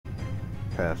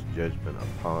pass judgment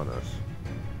upon us.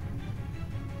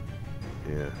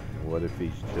 Yeah, what if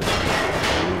he's just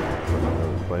from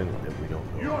another planet that we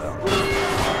don't know about?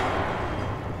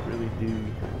 Really,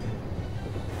 dude?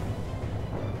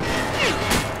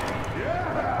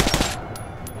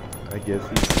 I guess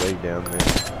he's way down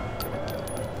there.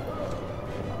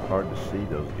 Hard to see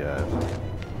those guys.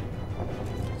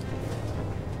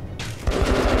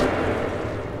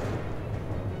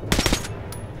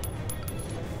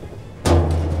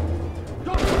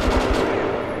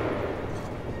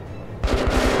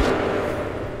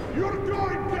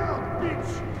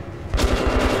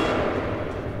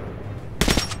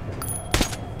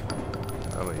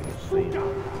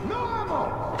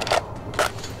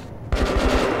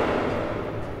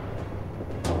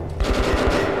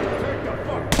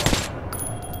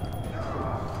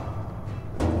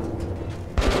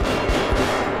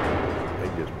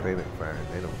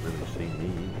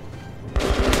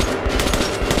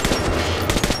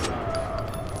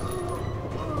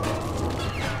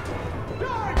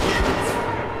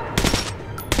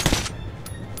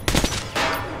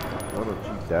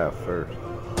 Die first.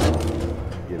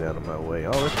 Get out of my way.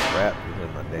 All this crap is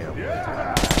in my damn way.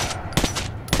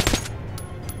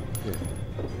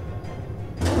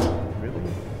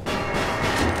 Really?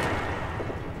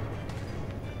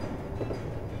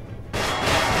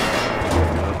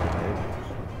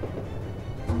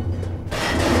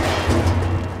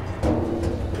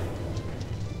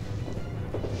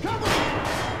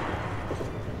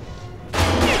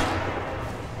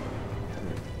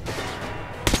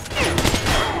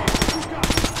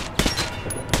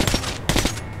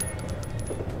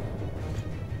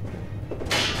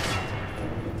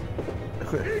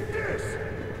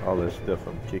 All this stuff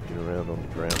I'm kicking around on the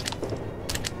ground.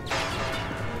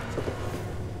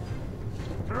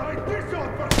 Try this on.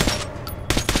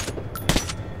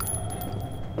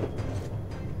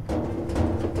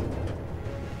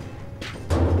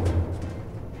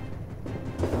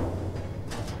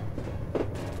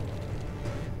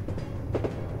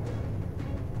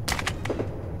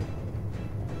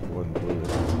 One bullet.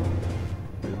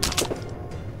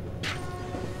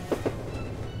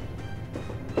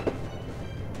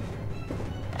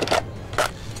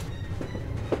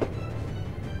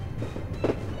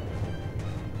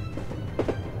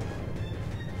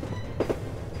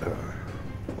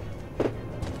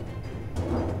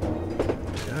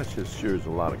 Just sure is a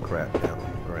lot of crap down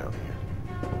on the ground here.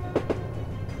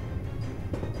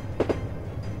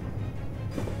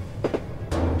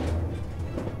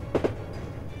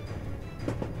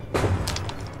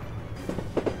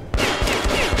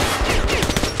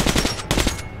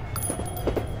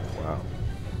 Wow.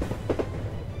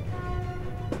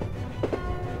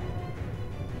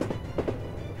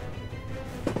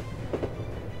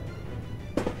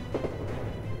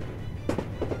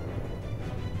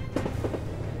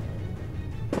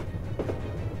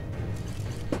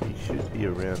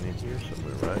 Around in here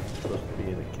somewhere, right? It's supposed to be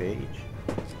in a cage.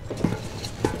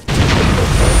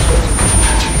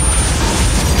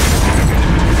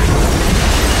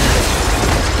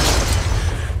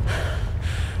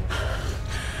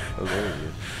 Oh, there he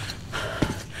is.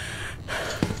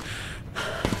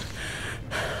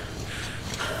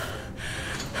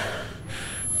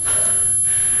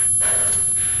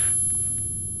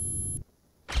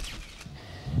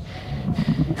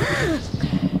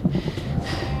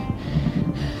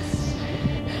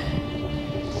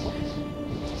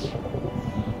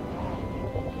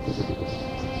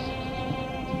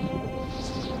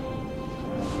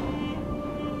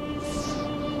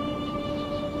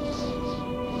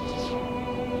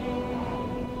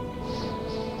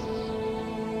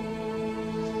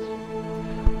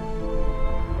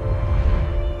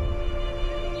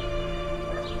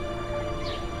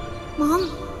 Mom?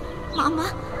 Mama?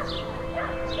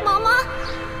 Mama?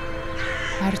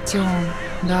 Artyom,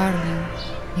 darling,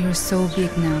 you're so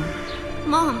big now.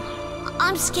 Mom,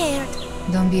 I'm scared.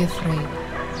 Don't be afraid.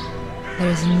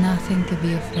 There is nothing to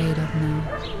be afraid of now.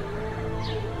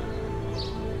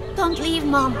 Don't leave,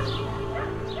 Mom.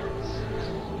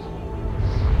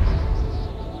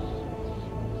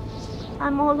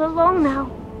 I'm all alone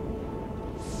now.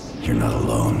 You're not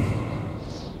alone.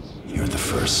 You're the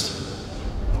first.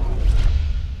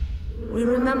 We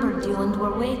remembered you and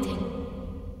were waiting.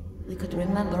 We could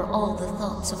remember all the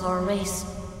thoughts of our race.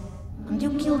 And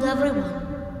you killed everyone.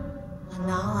 And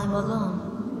now I'm alone.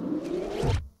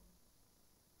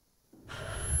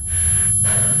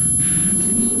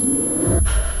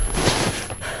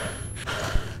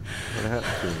 What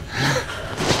happened to him?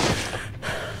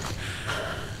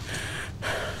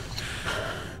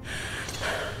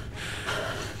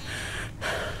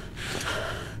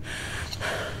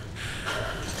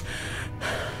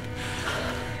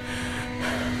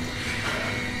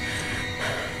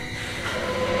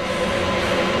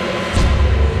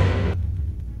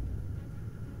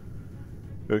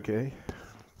 okay?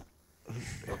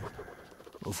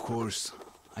 Of course,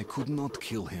 I could not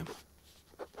kill him.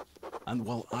 And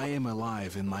while I am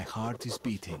alive and my heart is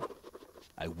beating,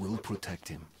 I will protect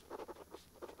him.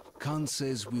 Khan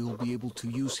says we will be able to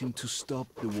use him to stop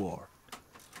the war.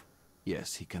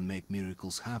 Yes, he can make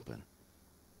miracles happen,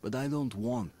 but I don't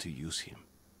want to use him.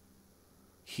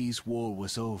 His war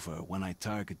was over when I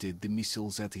targeted the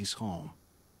missiles at his home.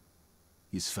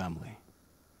 His family.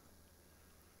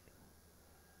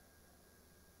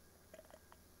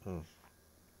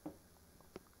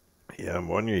 Yeah, I'm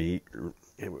wondering,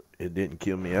 it didn't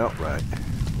kill me outright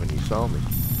when he saw me.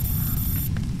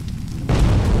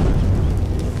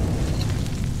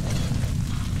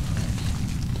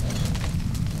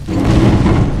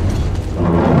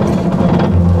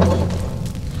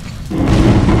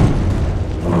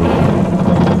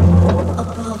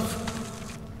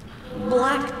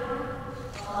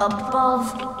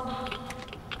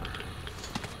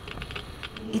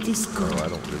 It is good. Oh, I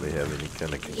don't really have any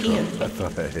kind of control. Here. I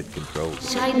thought I had control.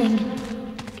 Shining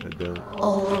I don't.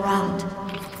 all around.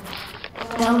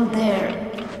 Down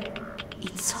there.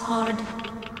 It's hard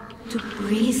to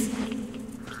breathe.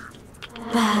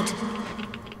 Bad.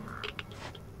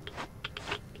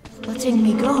 Letting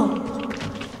me go.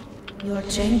 You're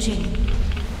changing.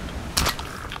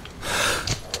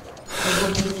 I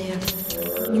will be there.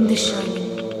 In the shining.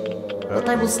 But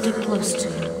I will stay close to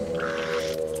you.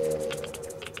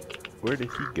 Where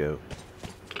did he go?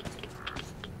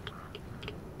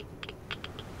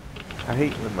 I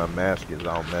hate when my mask is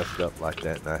all messed up like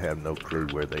that and I have no clue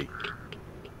where they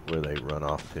run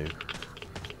off to. Did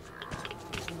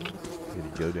he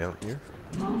go down here?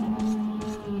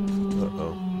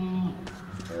 Uh-oh.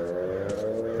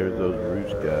 There's those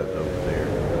roost guys over there.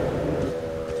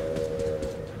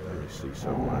 Let me see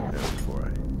something right now before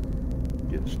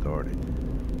I get started.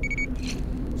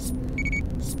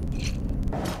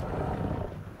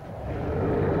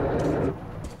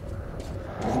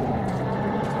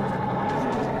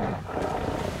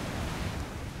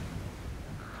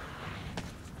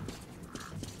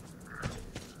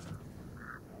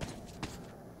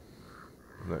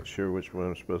 Not sure which one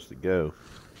I'm supposed to go.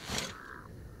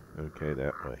 Okay,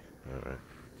 that way. Alright.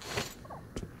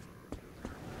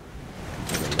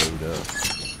 Load up.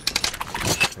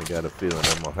 I got a feeling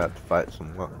I'm gonna have to fight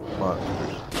some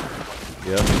monsters.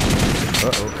 Yep.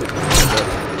 Uh-oh.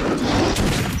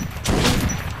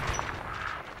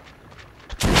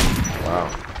 Wow.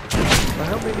 Well,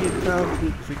 how many times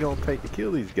is it gonna take to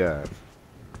kill these guys?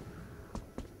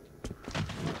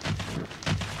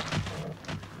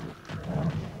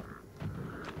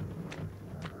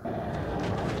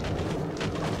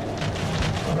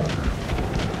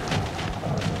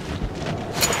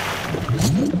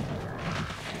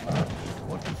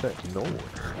 That noise.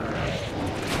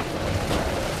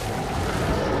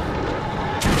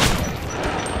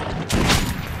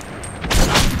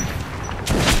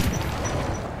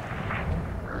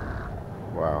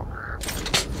 Wow.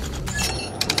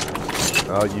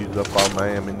 I'll use up all my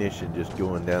ammunition just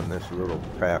going down this little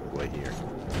pathway here.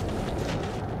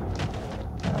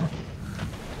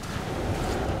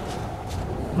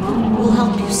 We'll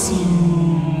help you see.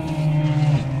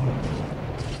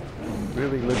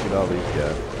 Really look at all these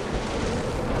guys.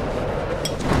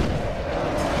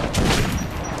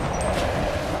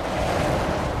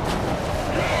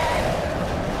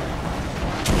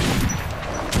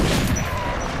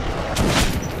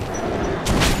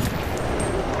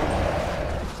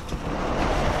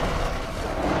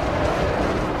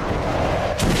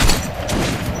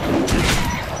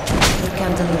 I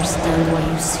can't understand why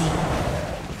you see.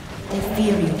 They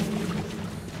fear you.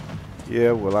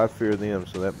 Yeah, well, I fear them,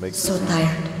 so that makes So it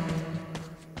tired.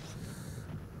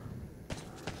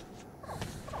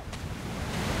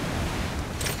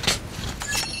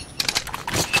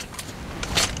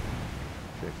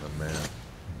 check my map.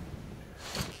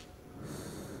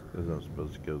 Because I'm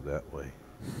supposed to go that way.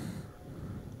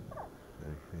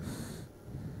 Okay.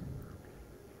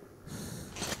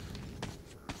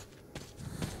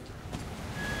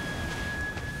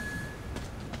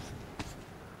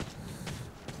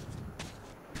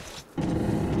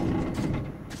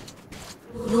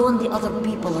 You and the other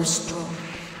people are strong.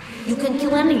 You can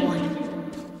kill anyone.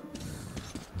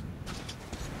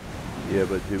 Yeah,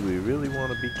 but do we really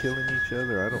want to be killing each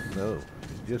other? I don't know.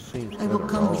 It just seems I will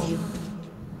kinda come with wrong. you.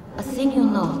 A thing you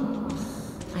know.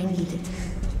 I need it.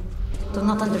 Do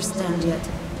not understand yet.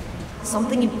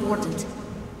 Something important.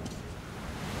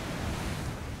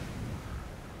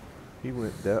 He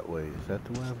went that way. Is that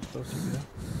the way I'm supposed to go?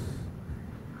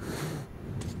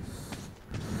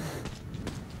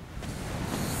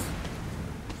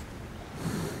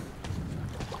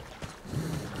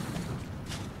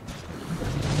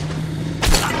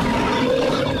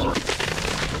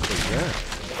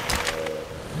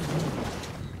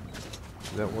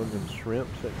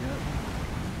 shrimps that got me?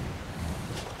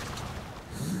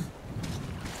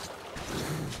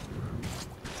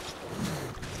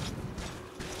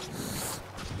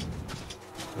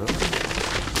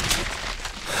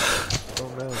 Oh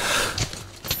no.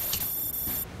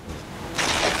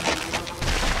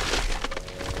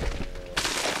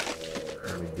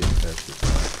 Let me get past this.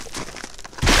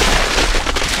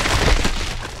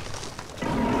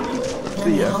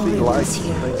 See, I see lights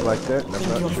and things like that, and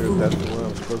I'm not sure if that's the way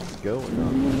I'm supposed to go or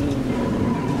not.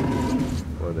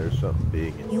 Or there's something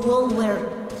big in it. You all wear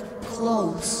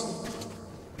clothes.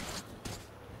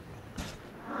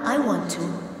 I want to.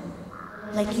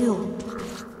 Like you.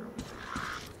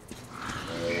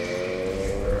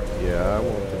 Yeah, I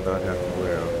want to not have to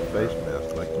wear a face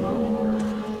mask like you.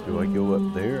 Do I go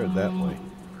up there or that way?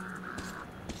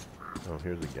 Oh,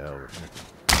 here's a guy over here.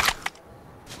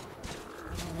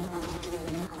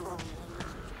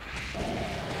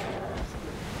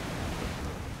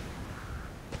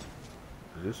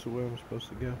 Is this the way I'm supposed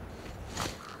to go?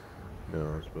 No,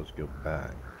 I'm supposed to go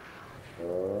back.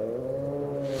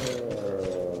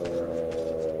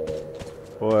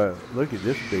 Boy, look at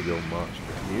this big old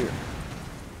monster here.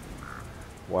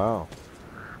 Wow.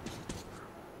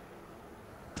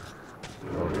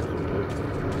 Oh, here's a book.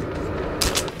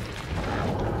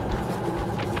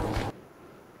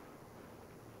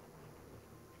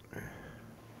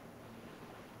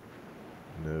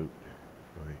 Note.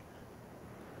 Wait.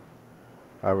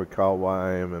 I recall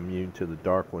why I am immune to the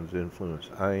Dark One's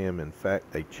influence. I am, in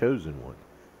fact, a chosen one.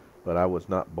 But I was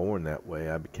not born that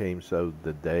way. I became so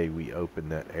the day we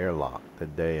opened that airlock. The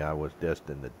day I was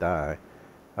destined to die.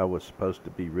 I was supposed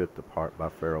to be ripped apart by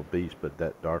feral beasts, but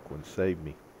that Dark One saved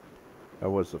me. I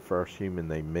was the first human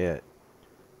they met.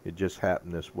 It just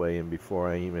happened this way, and before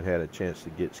I even had a chance to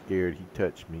get scared, he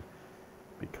touched me.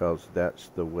 Because that's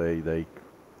the way they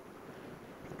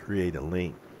create a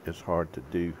link. It's hard to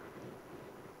do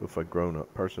with a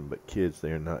grown-up person, but kids,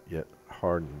 they are not yet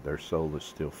hardened. Their soul is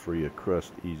still free, a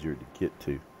crust easier to get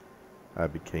to. I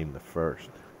became the first.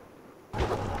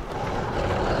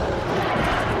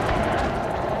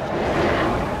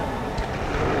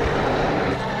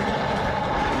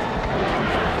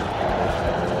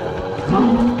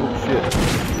 Oh shit.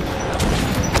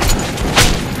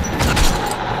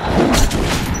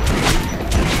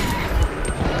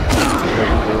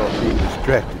 They're all being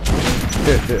distracted.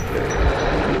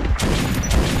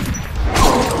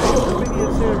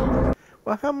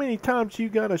 Well, how many times you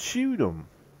gotta shoot them?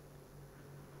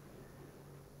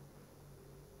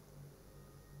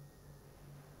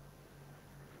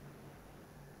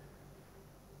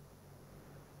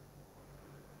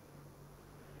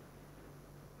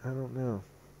 I don't know.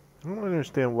 I don't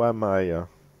understand why my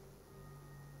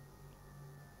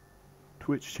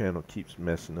Twitch channel keeps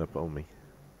messing up on me.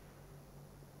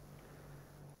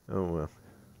 Oh well.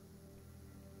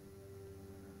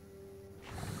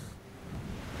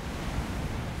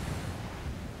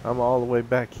 I'm all the way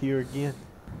back here again.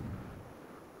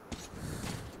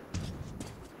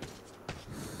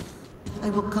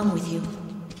 I will come with you.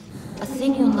 A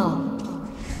thing you know.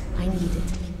 I need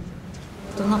it.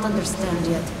 Do not understand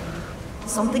yet.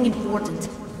 Something important.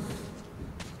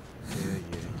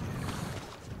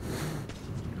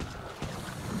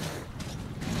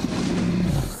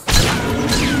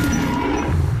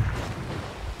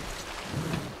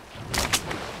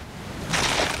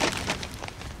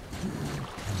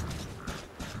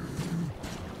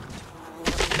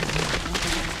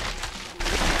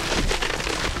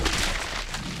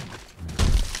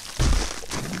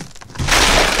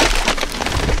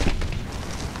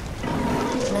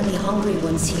 Hungry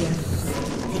ones here.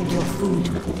 Think your food.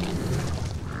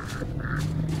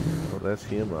 Well, that's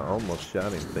him. I almost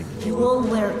shot him thinking. You all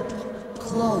wear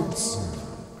clothes.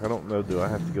 I don't know. Do I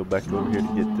have to go back over here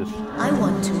to get this? I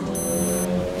want to.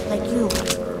 Like you.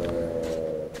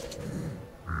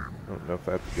 I don't know if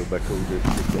I have to go back over there to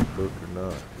get that book or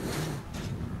not.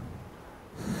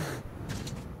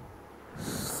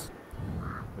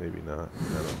 Maybe not.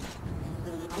 I don't know.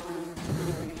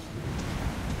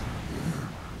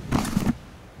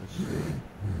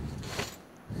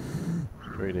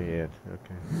 Straight ahead,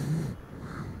 okay.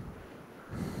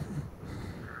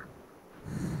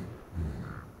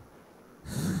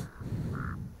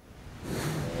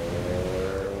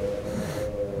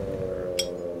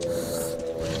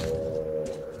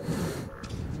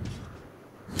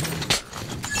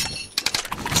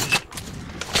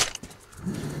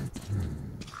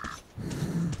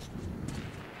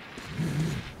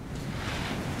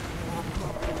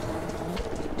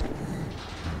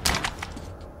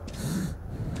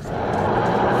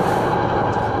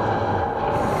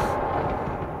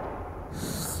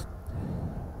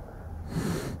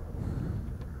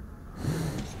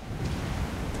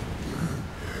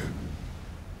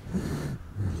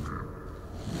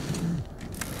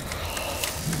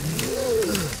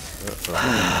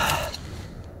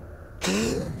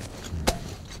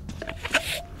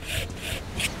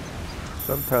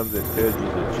 Sometimes it tells you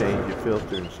to change your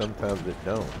filter and sometimes it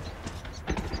don't.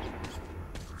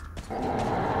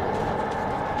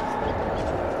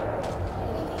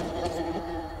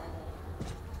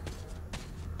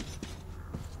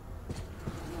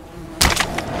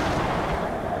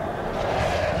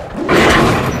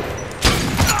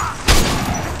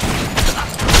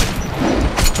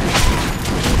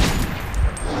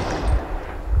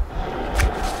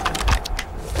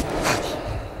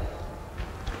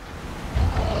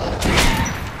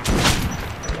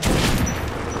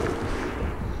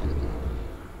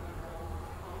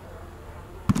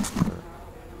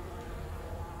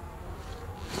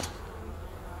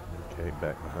 Okay,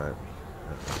 back behind me.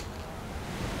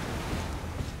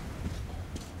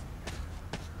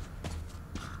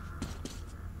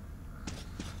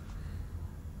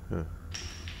 Huh.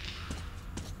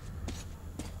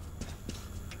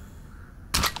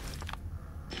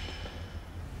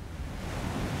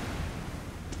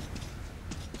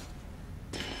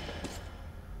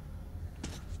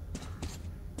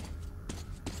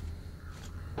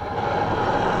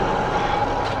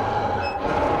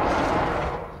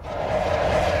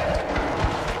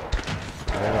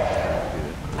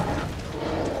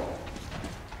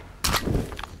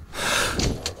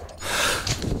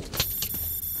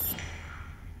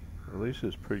 At least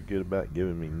it's pretty good about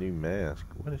giving me new mask.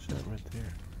 What is that right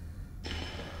there?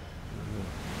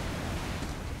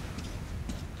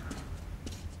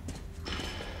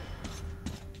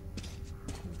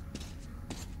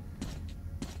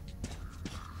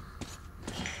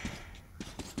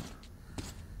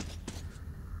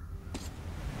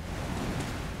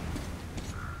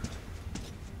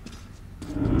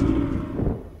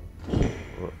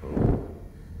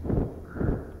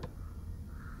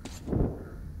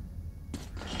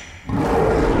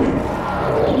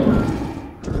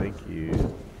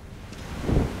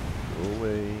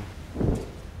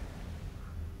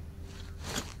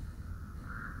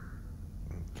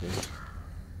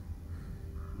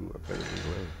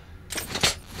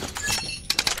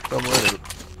 I'm running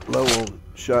low on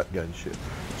shotgun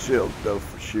shells though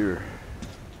for sure.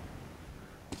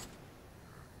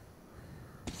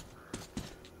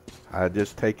 I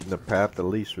just taken the path of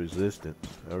least resistance.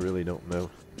 I really don't know.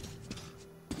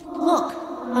 Look,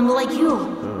 I'm like you,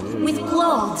 with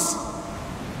clothes.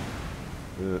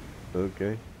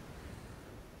 Okay.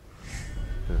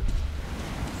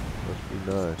 Must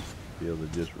be nice to be able to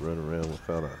just run around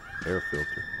without an air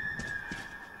filter.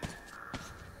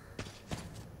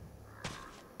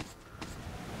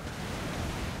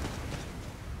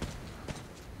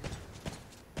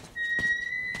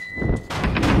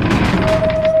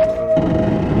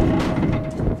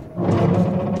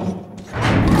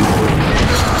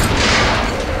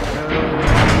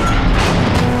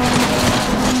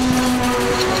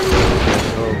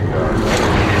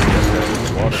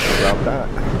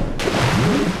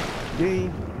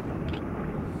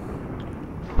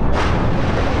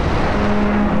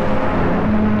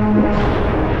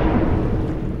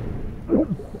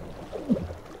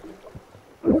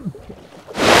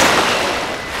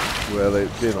 Well,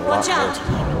 it's been a lot more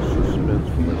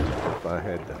suspenseful if I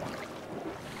had to.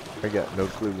 I got no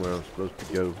clue where I'm supposed to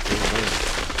go.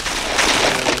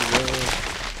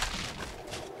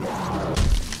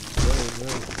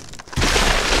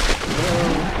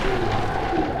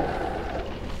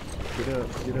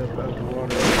 Get up out of the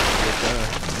water.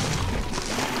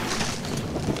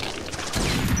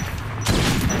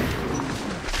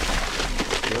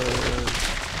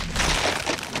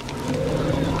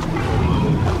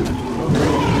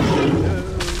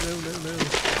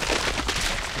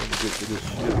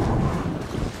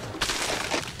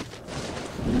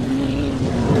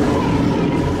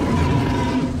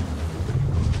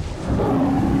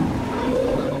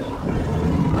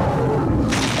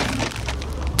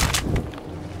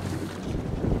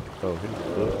 Oh, here's the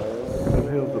book. What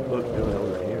the hell's the book doing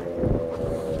over here?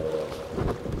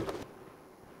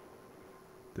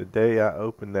 The day I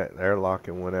opened that airlock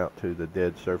and went out to the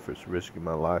dead surface, risking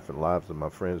my life and lives of my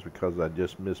friends because I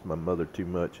just missed my mother too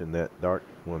much, and that dark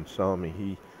one saw me.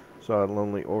 He saw a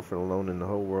lonely orphan alone in the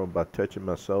whole world. By touching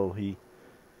my soul,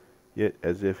 yet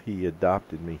as if he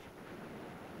adopted me.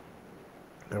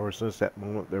 Ever since that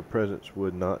moment, their presence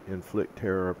would not inflict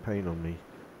terror or pain on me.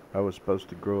 I was supposed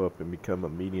to grow up and become a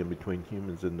medium between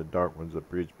humans and the Dark Ones, a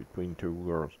bridge between two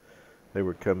worlds. They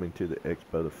were coming to the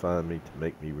expo to find me, to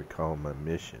make me recall my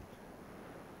mission.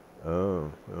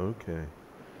 Oh, okay.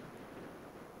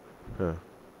 Huh.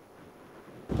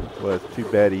 Well, it's too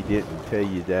bad he didn't tell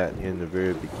you that in the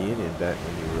very beginning, back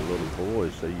when you were a little boy,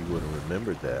 so you would have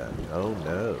remembered that. Oh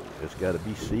no, it's got to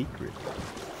be secret.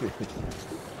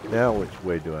 Now which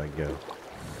way do I go?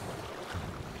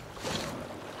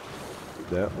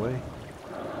 That way?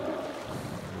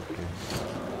 Okay.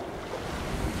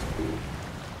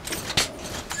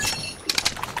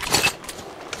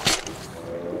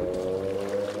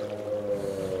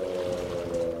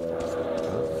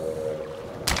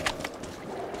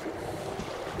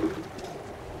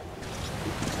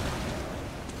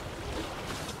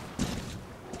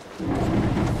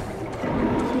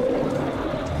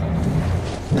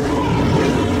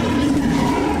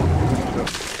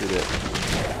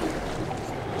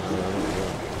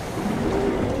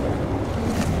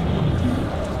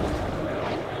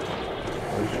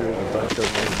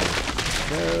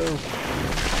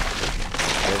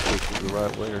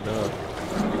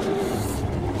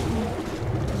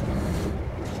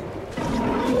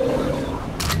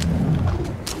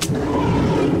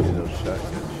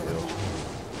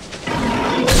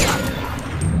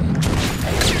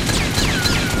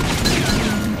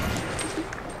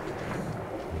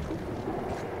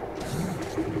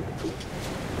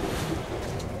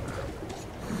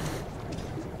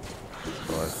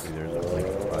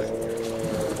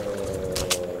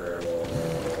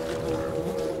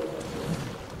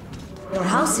 Your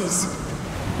house is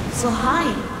so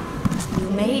high. You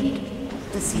made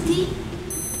the city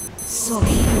so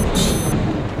huge.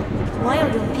 Why are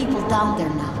your people down there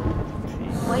now?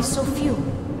 Why so few?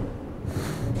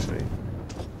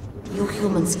 You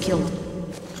humans killed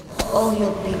all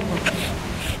your people.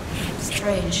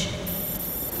 Strange.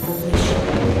 Foolish.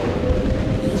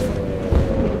 Evil.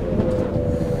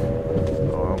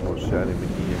 Oh, I almost shot him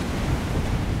again.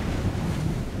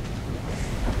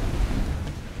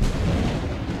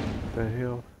 The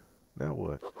hell? Now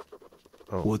what?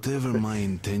 Oh. Whatever my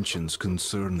intentions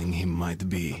concerning him might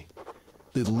be,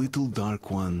 the little Dark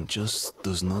One just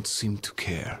does not seem to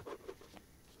care.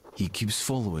 He keeps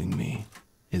following me,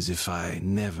 as if I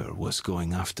never was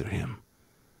going after him.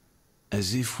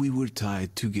 As if we were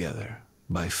tied together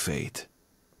by fate.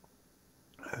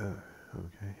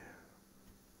 Okay.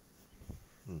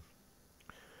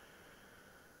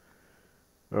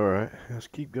 Alright, let's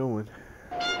keep going.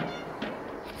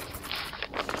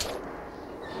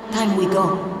 Time we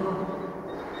go.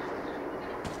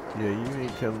 Yeah, you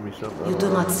ain't telling me something. You do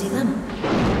not see them?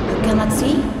 You cannot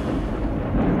see?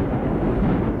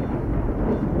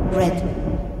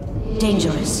 Red.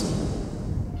 Dangerous.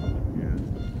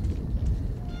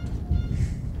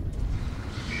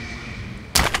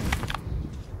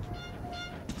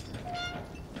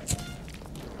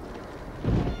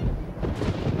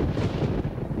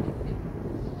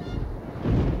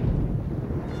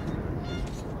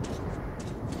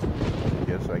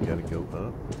 Guess I gotta go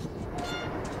up.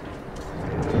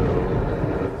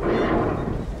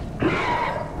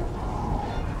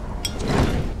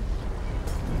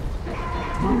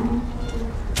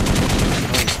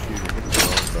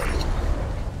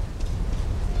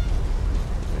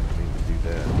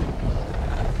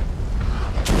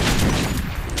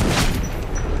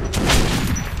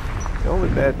 The only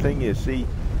bad thing is, see,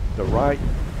 the right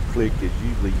click is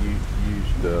usually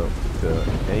used to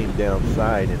aim down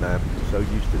sight, and I'm so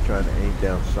used to trying to aim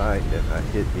down sight that I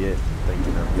hit it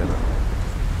thinking I'm gonna.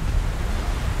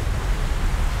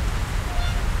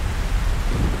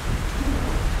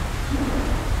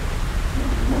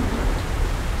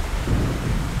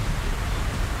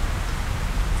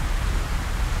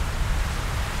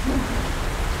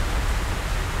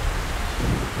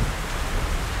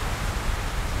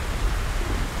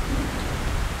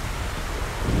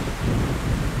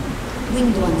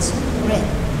 Winged ones, red.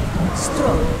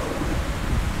 Strong.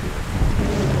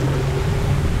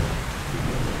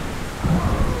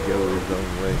 Go his own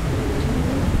way.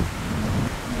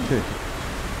 I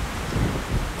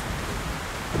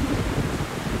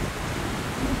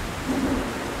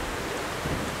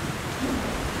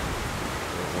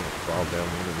don't want to fall down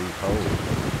one of these holes.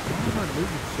 Why am I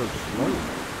moving so slow?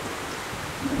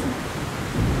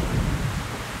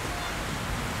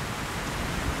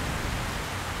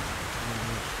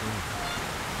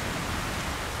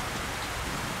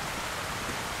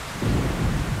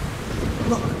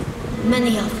 Look,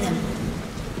 many of them.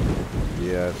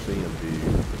 Yeah, I see him,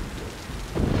 dude.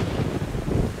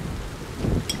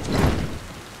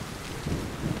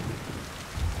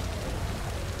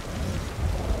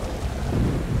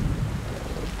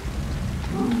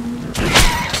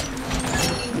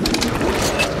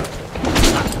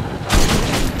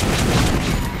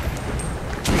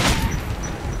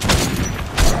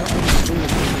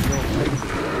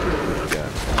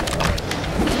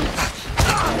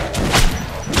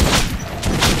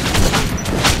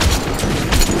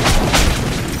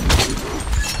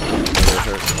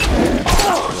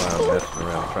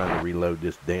 reload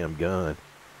this damn gun.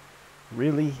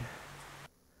 Really?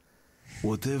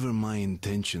 Whatever my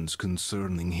intentions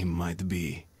concerning him might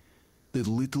be, the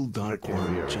little dark Okay, we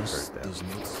one already just heard that. does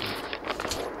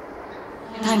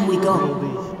not. Time we go.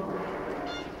 Really?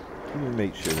 Can you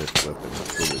make sure this weapon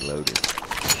is fully loaded?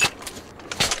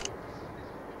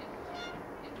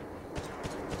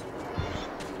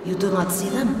 You do not see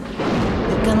them?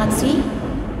 You cannot see?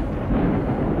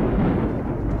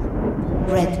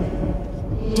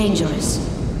 Red. Dangerous.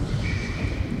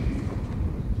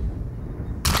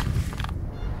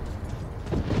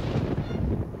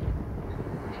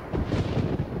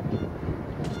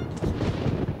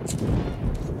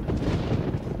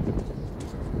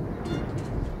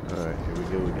 Alright, here we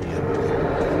go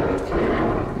again.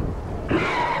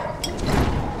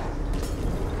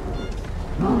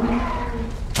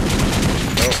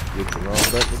 Oh, get the wrong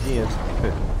button again.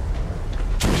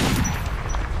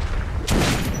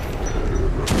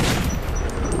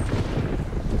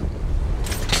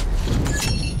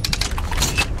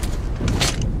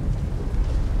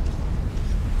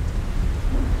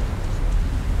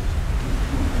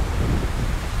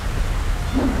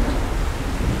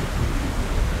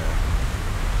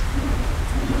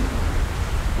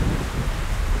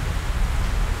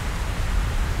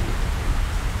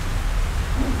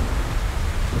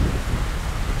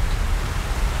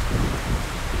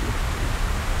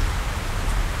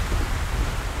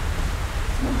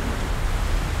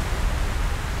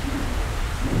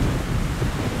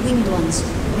 Winged ones.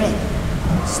 Red.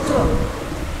 Storm.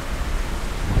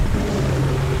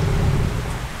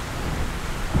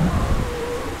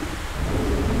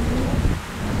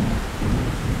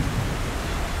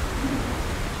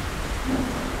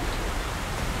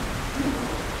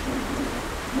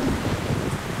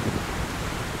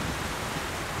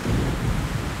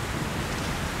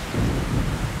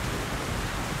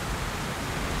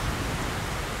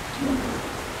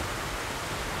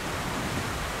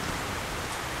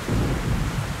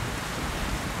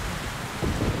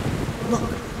 Look,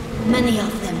 many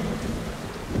of them.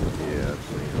 Yeah, I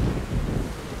see him.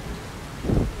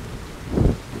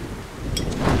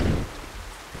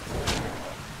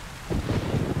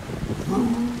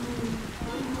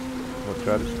 I'll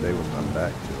try to stay with my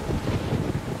back to him.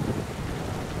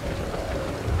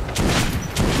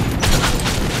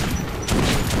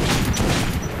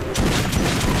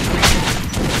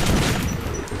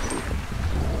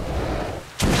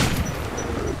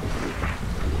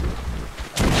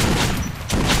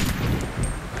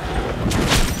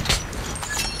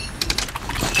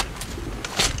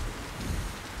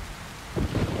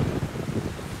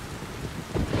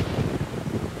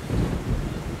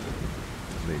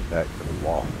 Back to the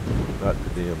wall. Not to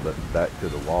them, but back to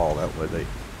the wall. That way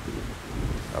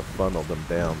I funnel them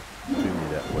down to me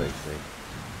that way, see?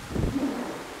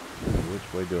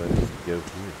 Which way do I need to go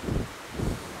here?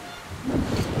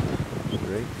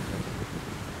 Straight?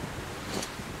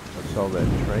 I saw that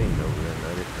train over there and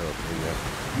I didn't know if maybe I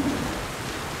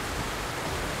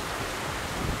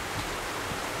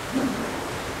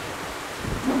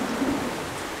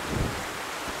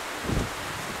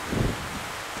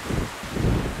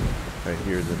I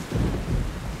hear the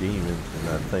demons and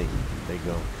I think they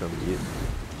gonna come get me.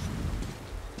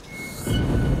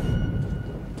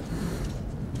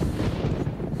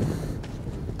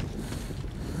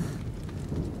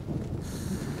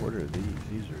 What are these?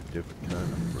 These are a different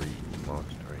kind of breed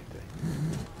monster, ain't they?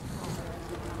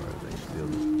 Or are they still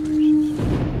the Bruce's?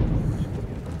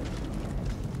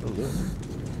 Oh look.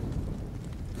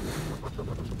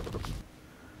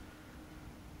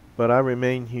 But I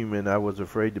remain human. I was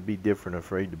afraid to be different,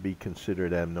 afraid to be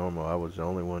considered abnormal. I was the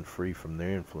only one free from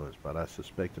their influence, but I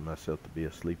suspected myself to be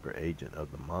a sleeper agent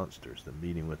of the monsters. The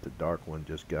meeting with the Dark One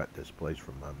just got displaced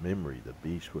from my memory. The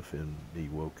beast within me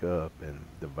woke up and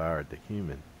devoured the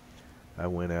human. I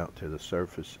went out to the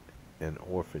surface an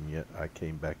orphan, yet I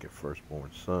came back a firstborn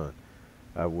son.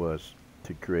 I was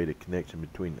to create a connection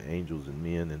between the angels and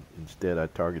men, and instead I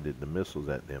targeted the missiles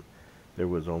at them. There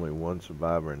was only one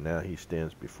survivor, and now he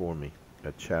stands before me,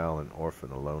 a child, an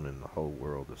orphan, alone in the whole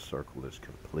world. The circle is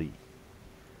complete.